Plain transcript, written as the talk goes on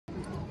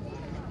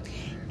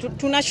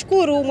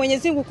Tunashukuru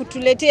Mwenyezi Mungu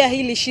kutuletea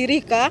hili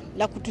shirika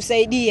la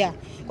kutusaidia.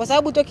 Kwa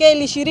sababu tokea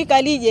hili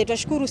shirika lije,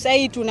 tunashukuru sasa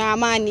hivi tuna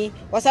amani.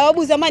 Kwa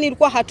sababu zamani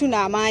ilikuwa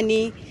hatuna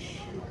amani.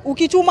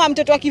 Ukituma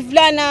mtoto wa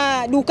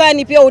kivulana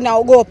dukani pia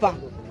unaogopa.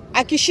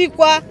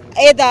 Akishikwa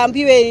aidha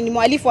ambiwe ni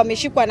mhalifu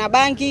ameshikwa na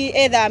bangi,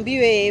 aidha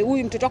ambiwe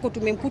huyu mtoto wako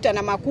tumemkuta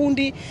na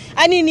makundi.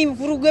 Yaani ni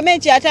vurugu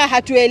mechi hata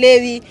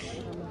hatuelewi.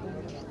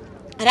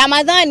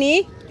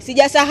 Ramadhani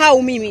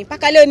sijasahau mimi.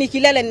 Mpaka leo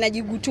nikilala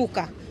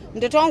ninajigutuka.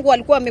 Mtoto wangu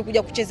alikuwa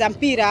amekuja kucheza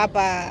mpira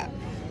hapa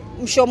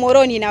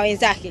Mshomoroni na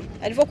wenzake.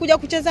 Alipokuja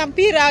kucheza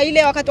mpira,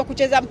 ile wakati wa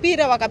kucheza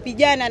mpira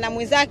wakapigana na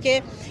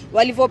mwenzake.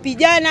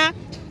 Walivopigana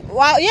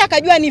yeye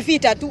akajua ni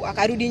vita tu,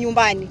 akarudi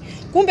nyumbani.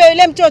 Kumbe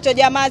yule mtoto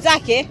jamaa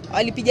zake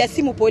walipiga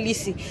simu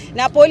polisi.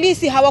 Na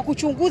polisi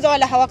hawakuchunguza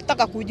wala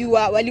hawakutaka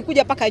kujua,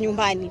 walikuja paka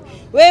nyumbani.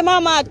 Wewe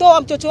mama,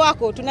 toa mtoto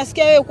wako,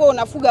 tunasikia wewe uko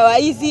unafuga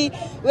waizi,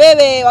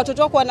 wewe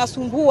watoto wako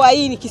wanasumbua,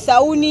 hii ni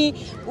Kisauni,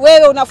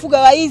 wewe unafuga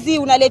waizi,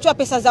 unaletwa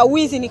pesa za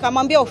uwizi.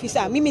 Nikamwambia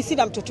ofisa, mimi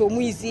sina mtoto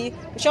mwizi.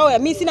 Ushauri,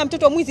 mimi sina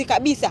mtoto mwizi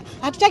kabisa.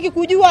 Hatutaki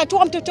kujua,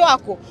 toa mtoto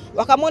wako.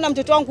 Wakamwona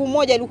mtoto wangu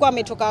mmoja alikuwa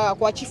ametoka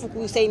kwa chifu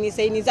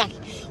kusaini zake.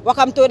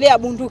 Wakamtolea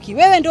bunduki.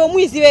 Wewe ndio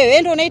mwizi, wewe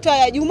ndio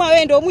unaitwa Juma,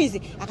 wewe ndio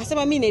mwizi.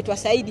 Akasema mimi naitwa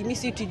Saidi, mimi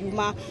siitwi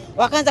Juma.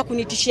 Wakaanza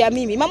kunitishia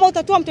mimi, mama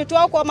utatoa mtoto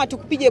wako ama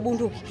tukupige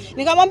bunduki.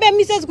 Nikamwambia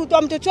mimi siwezi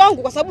kutoa mtoto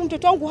wangu kwa sababu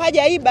mtoto wangu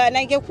hajaiba,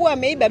 na ingekuwa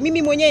ameiba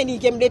mimi mwenyewe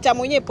ningemleta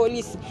mwenyewe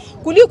polisi.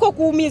 Kuliko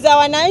kuumiza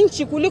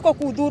wananchi, kuliko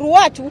kudhuru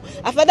watu,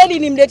 afadhali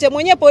nimlete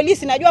mwenyewe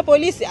polisi. Najua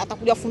polisi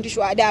atakuja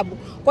kufundishwa adabu.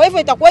 Kwa hivyo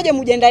itakuwaje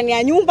muje ndani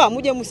ya nyumba,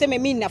 muje mseme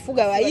mimi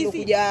ninafuga waizi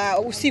kuja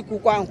usiku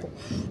kwangu.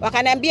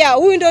 Wakaniambia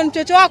huyu ndio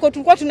mtoto wako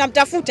tulikuwa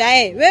tunamtafuta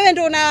wewe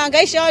ndio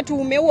unahangaisha watu,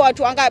 umeua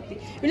watu wangapi?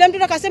 Yule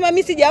mtoto akasema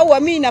mimi sijaua,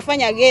 mimi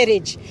nafanya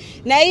garage.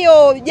 Na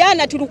hiyo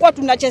jana tulikuwa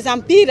tunacheza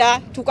mpira,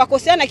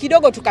 tukakoseana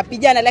kidogo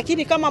tukapigana,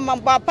 lakini kama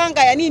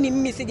mapanga ya nini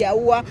mimi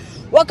sijaua.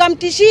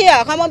 Wakamtishia,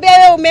 akamwambia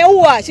wewe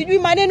umeua, sijui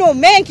maneno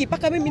mengi,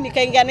 paka mimi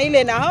nikaingia na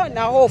ile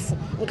na hofu,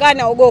 nikaa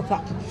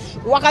naogopa.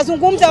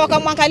 Wakazungumza,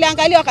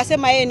 wakamwangalia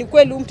wakasema ni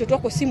kweli mtoto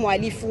wako si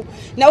mhalifu.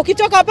 Na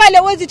ukitoka pale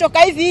uwezi toka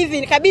hivi,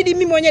 ikabidi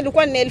mimi mwenyewe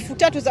nilikuwa na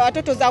 3,000 za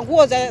watoto za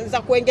nguo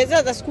za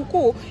kuongezea za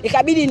sikukuu,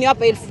 ikabidi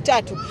niwape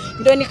 3,000.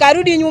 Ndio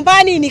nikarudi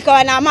nyumbani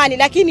nikawa na amani,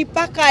 lakini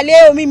paka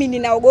leo mimi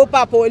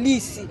ninaogopa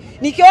polisi.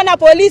 Nikiona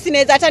polisi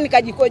naweza hata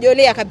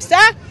nikajikojolea kabisa.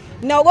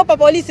 Naogopa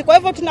polisi. Kwa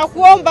hivyo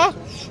tunakuomba,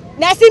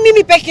 na si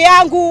mimi peke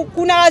yangu,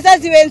 kuna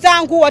wazazi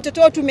wenzangu,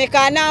 watoto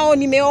tumekaa nao,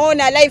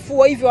 nimeona life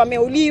hivyo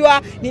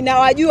wameuliwa,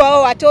 ninawajua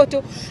hao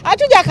watoto.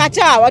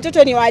 Hatujakataa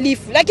watoto ni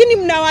wahalifu, lakini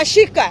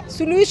mnawashika.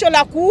 Suluhisho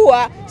la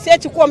kuua si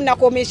eti kuwa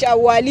mnakomesha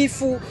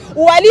uhalifu.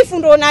 Uhalifu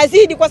ndio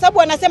unazidi kwa sababu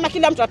wanasema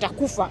kila mtu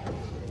atakufa.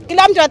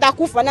 Kila mtu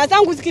atakufa, na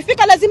zangu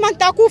zikifika lazima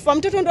nitakufa.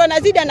 Mtoto ndo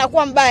anazidi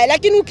anakuwa mbaya,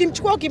 lakini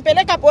ukimchukua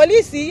ukimpeleka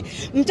polisi,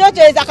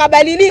 mtoto aweza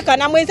kabadilika,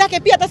 na mwenzake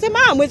pia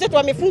atasema mwenzetu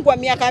amefungwa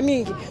miaka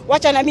mingi,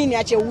 wacha na mimi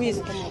niache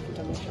uwizi.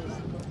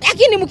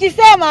 Lakini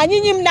mkisema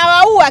nyinyi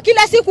mnawaua,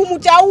 kila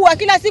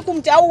siku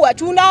mtaua,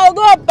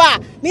 tunaogopa.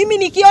 Mimi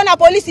nikiona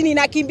polisi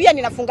ninakimbia,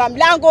 ninafunga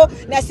mlango,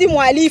 na si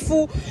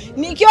mhalifu.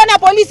 Nikiona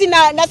polisi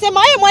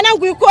nasema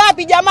mwanangu yuko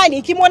wapi jamani?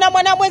 Nikimwona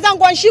mwana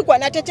mwenzangu anshikwa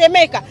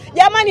natetemeka.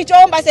 Jamani,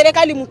 tuomba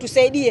serikali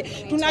mtusaidie.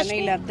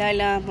 Tunashukuru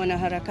Abdalla,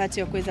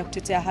 mwanaharakati wa kuweza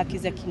kutetea haki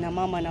za kina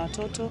mama na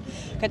watoto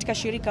katika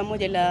shirika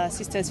moja la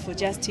Sisters for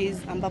Justice,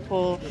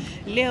 ambapo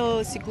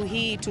leo siku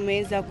hii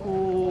tumeweza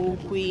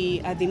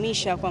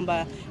kuiadhimisha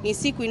kwamba ni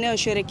siku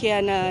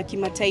inayosherehekea na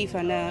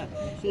kimataifa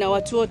na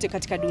watu wote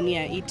katika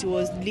dunia. It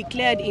was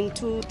declared in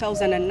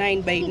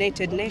 2009 by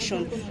United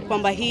Nations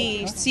kwamba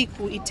hii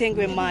siku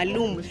itengwe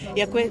maalum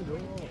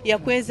ya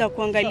kuweza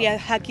kuangalia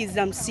haki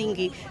za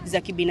msingi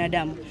za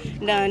kibinadamu.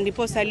 Na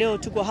ndiposa leo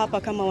tuko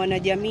hapa kama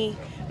wanajamii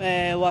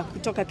wa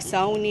kutoka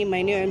Kisauni,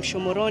 maeneo ya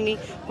Mshomoroni,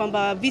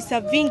 kwamba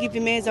visa vingi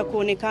vimeweza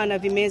kuonekana,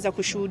 vimeweza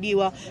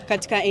kushuhudiwa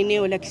katika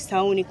eneo la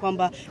Kisauni,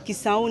 kwamba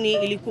Kisauni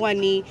ilikuwa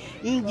ni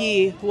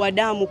mji wa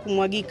damu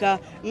kumwagika,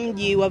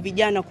 mji wa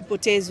vijana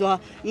kupotezwa,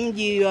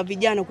 mji wa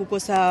vijana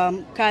kukosa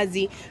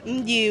kazi,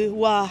 mji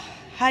wa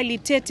hali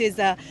tete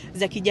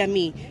za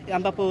kijamii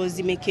ambapo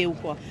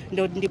zimekeukwa.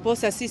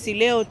 Ndiposa sisi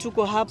leo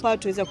tuko hapa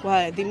tuweza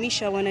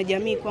kuadhimisha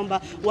wanajamii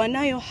kwamba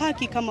wanayo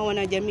haki kama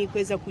wanajamii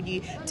kuweza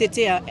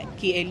kujitetea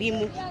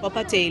kielimu,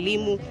 wapate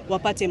elimu,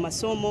 wapate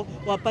masomo,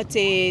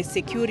 wapate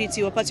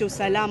security, wapate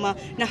usalama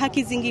na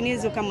haki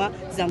zinginezo kama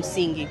za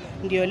msingi.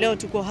 Ndio leo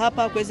tuko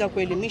hapa kuweza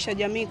kuelimisha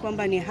jamii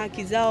kwamba ni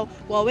haki zao,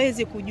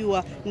 waweze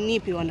kujua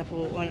nipi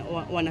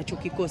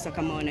wanachokikosa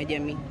kama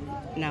wanajamii.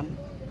 Naam.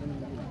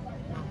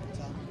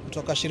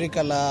 Kutoka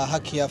shirika la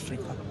Haki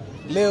Africa.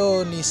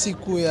 Leo ni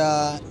siku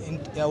ya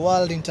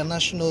World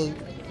International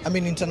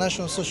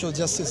Social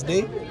Justice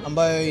Day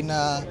ambayo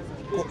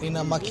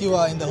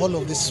inamakiwa in the whole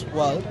of this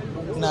world,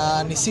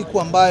 na ni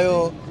siku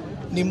ambayo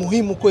ni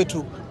muhimu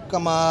kwetu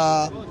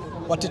kama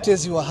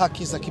watetezi wa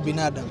haki za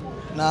kibinadamu.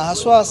 Na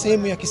haswa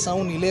sehemu ya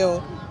Kisauni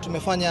leo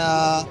tumefanya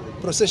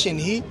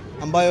procession hii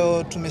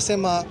ambayo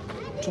tumesema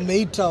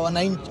tumeita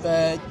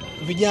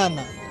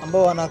vijana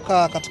ambao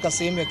wanakaa katika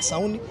sehemu ya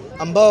Kisauni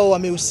ambao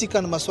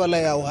wamehusika na masuala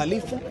ya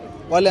uhalifu,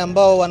 wale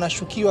ambao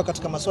wanashukiwa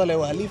katika masuala ya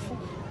uhalifu,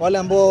 wale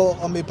ambao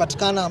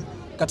wamepatikana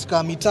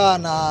katika mitaa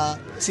na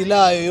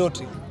silaha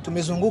yoyote.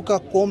 Tumezunguka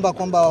kuomba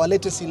kwamba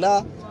walete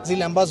silaha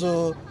zile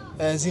ambazo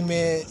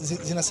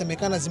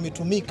zinasemekana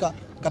zimetumika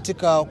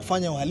katika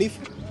kufanya uhalifu,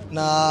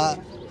 na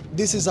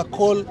this is a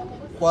call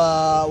kwa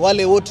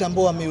wale wote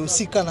ambao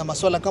wamehusika na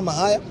masuala kama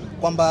haya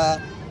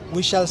kwamba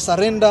we shall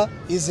surrender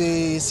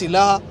hizi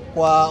silaha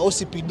kwa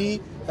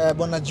OCPD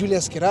Bwana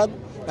Julius Kiragu,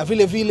 na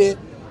vile vile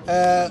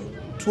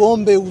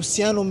tuombe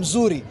uhusiano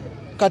mzuri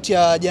kati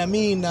ya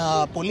jamii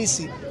na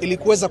polisi ili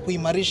kuweza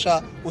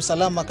kuimarisha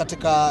usalama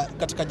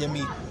katika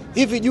jamii.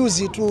 Hivi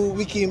juzi tu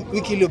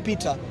wiki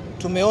iliyopita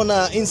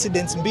tumeona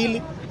incidents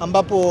mbili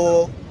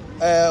ambapo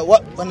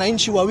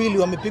wananchi wawili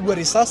wamepigwa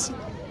risasi,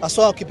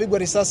 haswa wakipigwa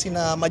risasi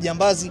na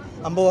majambazi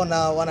ambao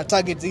wana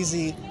target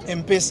hizi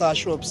M-Pesa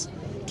shops.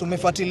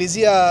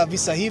 Tumefuatilizia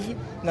visa hivi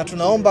na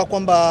tunaomba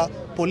kwamba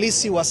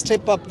polisi wa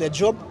step up their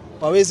job,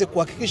 waweze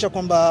kuhakikisha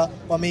kwamba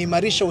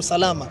wameimarisha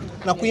usalama,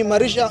 na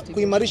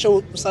kuimarisha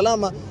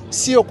usalama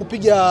sio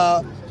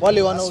kupiga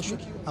wale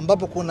wanaoshuki,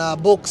 ambapo kuna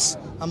box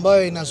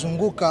ambayo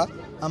inazunguka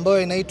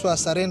ambayo inaitwa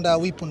surrender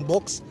weapon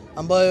box,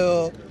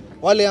 ambayo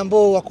wale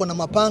ambao wako na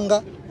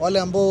mapanga, wale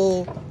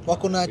ambao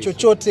wako na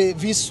chochote,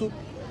 visu,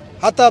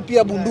 hata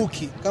pia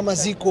bunduki kama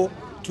ziko,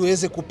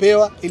 tuweze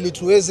kupewa ili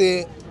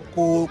tuweze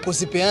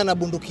kuzipeana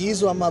bunduki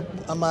hizo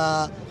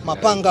ama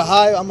mapanga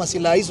hayo ama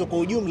silaha hizo kwa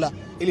ujumla,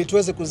 ili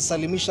tuweze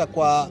kuzisalimisha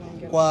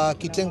kwa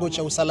kitengo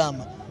cha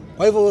usalama.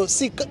 Kwa hivyo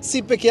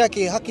si peke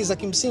yake haki za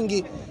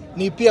kimsingi,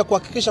 ni pia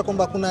kuhakikisha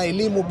kwamba kuna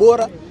elimu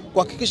bora,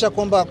 kuhakikisha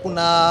kwamba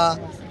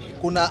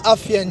kuna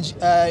afya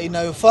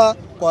inayofaa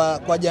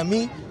kwa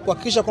jamii,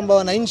 kuhakikisha kwamba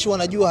wananchi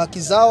wanajua haki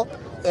zao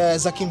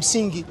za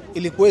kimsingi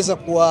ili kuweza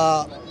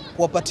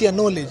kuwapatia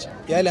knowledge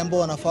ya yale ambao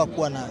wanafaa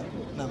kuwa nayo.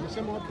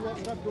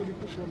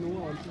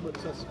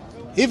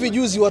 Hivi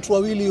juzi watu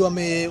wawili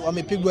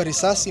wamepigwa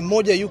risasi,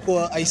 mmoja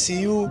yuko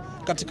ICU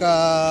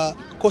katika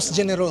Coast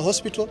General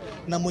Hospital,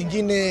 na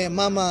mwingine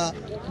mama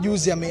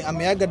juzi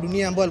ameaga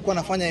dunia, ambao alikuwa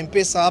anafanya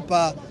M-Pesa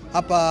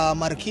hapa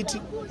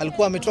Marikiti.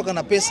 Alikuwa ametoka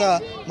na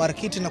pesa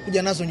Marikiti na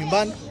kuja nazo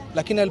nyumbani,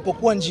 lakini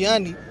alipokuwa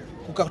njiani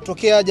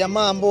kukatokea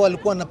jamaa ambao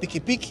walikuwa na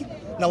pikipiki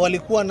na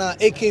walikuwa na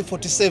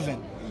AK-47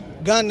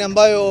 gun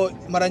ambayo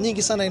mara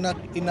nyingi sana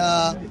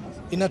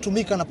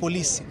inatumika na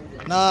polisi.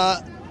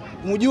 Na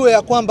mjue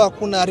ya kwamba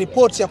kuna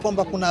report ya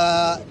kwamba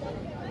kuna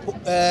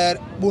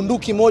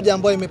bunduki moja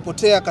ambayo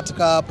imepotea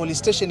katika police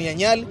station ya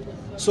Nyali.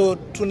 So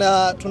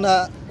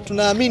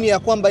tunaamini ya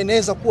kwamba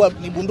inaweza kuwa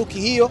ni bunduki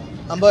hiyo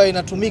ambayo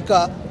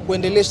inatumika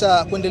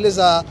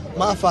kuendeleza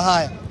maafa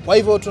haya. Kwa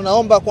hivyo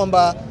tunaomba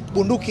kwamba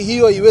bunduki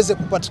hiyo iweze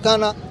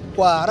kupatikana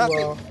kwa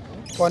haraka.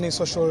 Pwani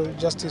Social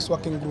Justice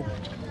Working Group.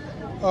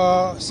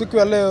 Siku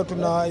ya leo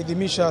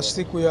tunaadhimisha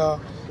siku ya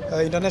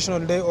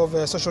International Day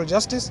of Social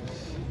Justice,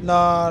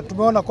 na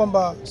tumeona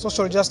kwamba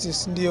social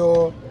justice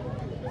ndio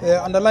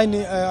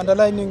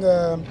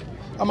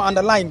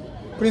underlying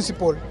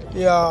principle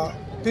ya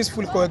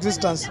peaceful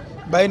coexistence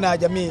baina ya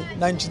jamii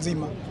na nchi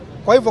nzima.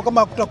 Kwa hivyo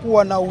kama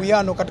kutakuwa na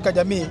uwiano katika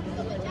jamii,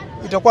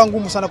 itakuwa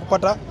ngumu sana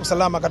kupata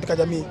usalama katika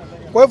jamii.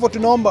 Kwa hivyo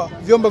tunaomba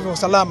vyombo vya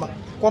usalama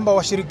kwamba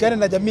washirikiane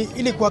na jamii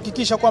ili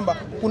kuhakikisha kwamba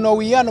kuna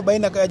uwiano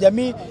baina ya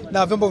jamii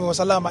na vyombo vya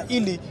usalama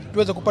ili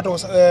tuweze kupata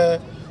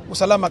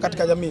usalama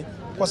katika jamii.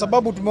 Kwa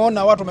sababu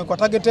tumeona watu wamekuwa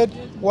targeted,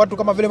 watu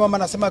kama vile mama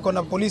anasema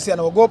kuna polisi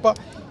anaogopa.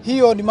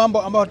 Hiyo ni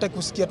mambo ambayo hataki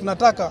kusikia.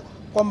 Tunataka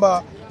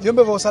kwamba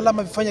vyombo vya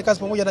usalama vifanye kazi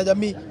pamoja na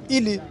jamii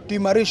ili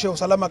tuimarishe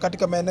usalama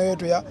katika maeneo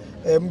yetu ya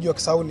mji wa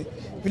Kisauni.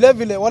 Vile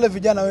vile wale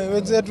vijana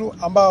wenzetu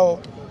ambao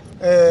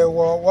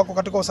wako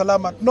katika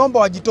usalama, tunaomba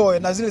wajitoe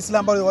na zile silaha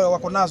ambazo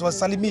wako nazo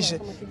wasalimishe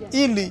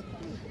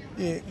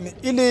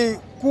ili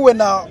kuwe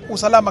na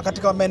usalama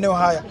katika maeneo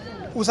haya.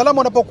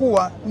 Usalama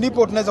unapokuwa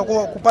ndipo tunaweza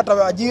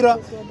kupata ajira,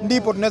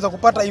 ndipo tunaweza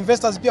kupata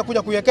investors pia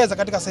kuja kuwekeza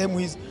katika sehemu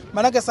hizi.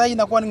 Maana sasa hii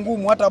inakuwa ni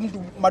ngumu, hata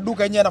mtu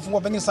maduka yenyewe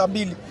anafungua pengine saa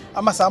 2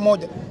 ama saa 1.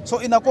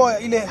 So inakuwa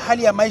ile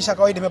hali ya maisha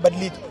kawaida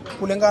imebadilika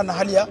kulingana na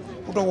hali ya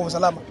kutokuwa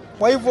usalama.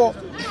 Kwa hivyo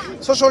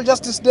Social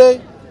Justice Day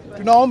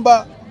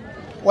tunaomba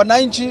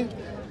wananchi,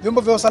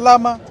 vyombo vya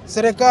usalama,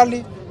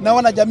 serikali na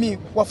wanajamii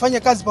wafanye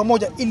kazi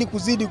pamoja ili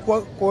kuzidi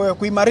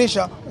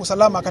kuimarisha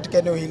usalama katika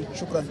eneo hili.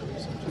 Shukrani.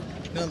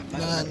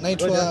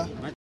 Naitwa